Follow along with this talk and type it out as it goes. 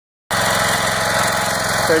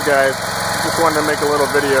Hey guys, just wanted to make a little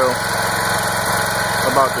video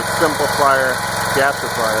about the Simplifier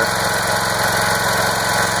Gasifier.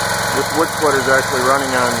 This wood splitter is actually running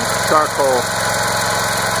on charcoal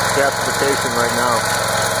gasification right now.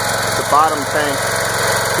 The bottom tank,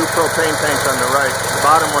 two propane tanks on the right. The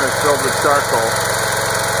bottom one is filled with charcoal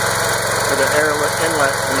with an air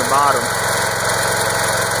inlet in the bottom.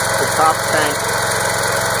 The top tank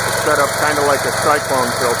is set up kind of like a cyclone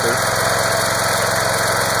filter.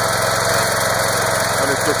 And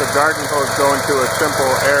it's just a garden hose going to a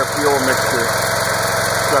simple air-fuel mixture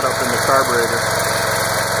set up in the carburetor.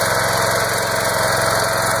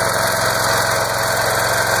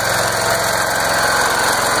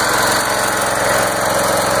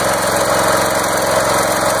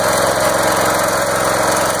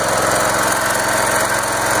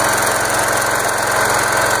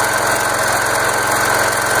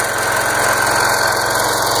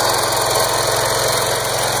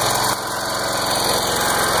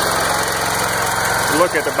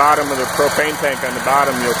 Look at the bottom of the propane tank. On the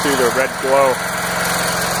bottom you'll see the red glow.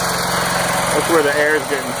 That's where the air is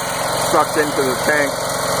getting sucked into the tank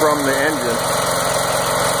from the engine,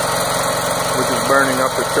 which is burning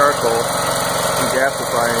up the charcoal and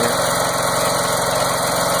gasifying it.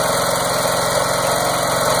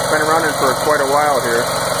 It's been running for quite a while here.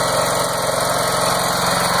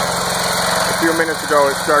 A few minutes ago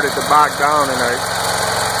it started to bog down and I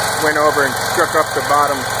went over and shook up the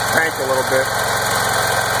bottom tank a little bit.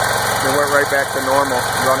 It went right back to normal,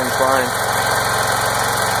 running fine.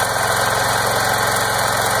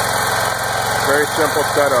 Very simple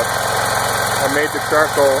setup. I made the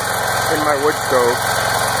charcoal in my wood stove.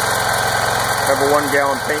 I have a 1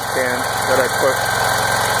 gallon paint can that I put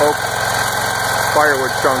oak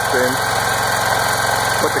firewood chunks in.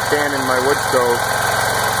 Put the can in my wood stove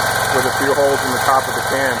with a few holes in the top of the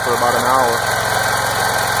can for about an hour.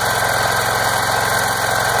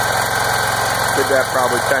 Did that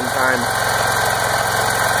probably 10 times.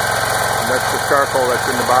 And that's the charcoal that's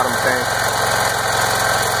in the bottom tank.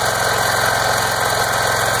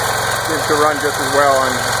 Seems to run just as well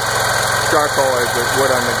on charcoal as it would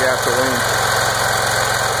on the gasoline.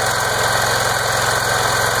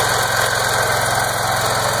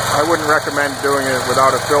 I wouldn't recommend doing it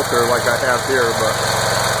without a filter like I have here, but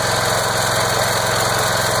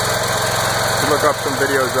if you look up some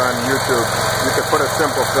videos on YouTube, you could put a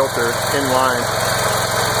simple filter in line.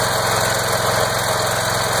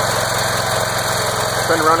 It's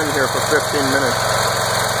been running here for 15 minutes.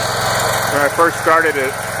 When I first started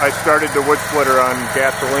it, I started the wood splitter on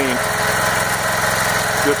gasoline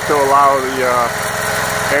just to allow the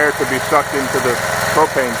air to be sucked into the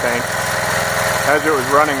propane tank. As it was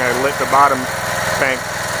running, I lit the bottom tank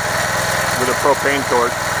with a propane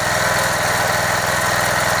torch.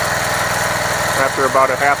 After about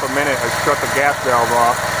a half a minute, I shut the gas valve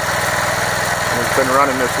off, and it's been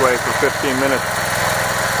running this way for 15 minutes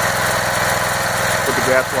with the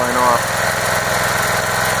gas line off.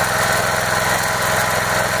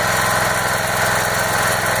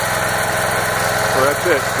 So that's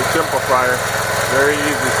it, the Simplifier. Very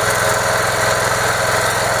easy.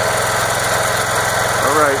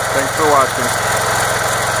 Alright, thanks for watching.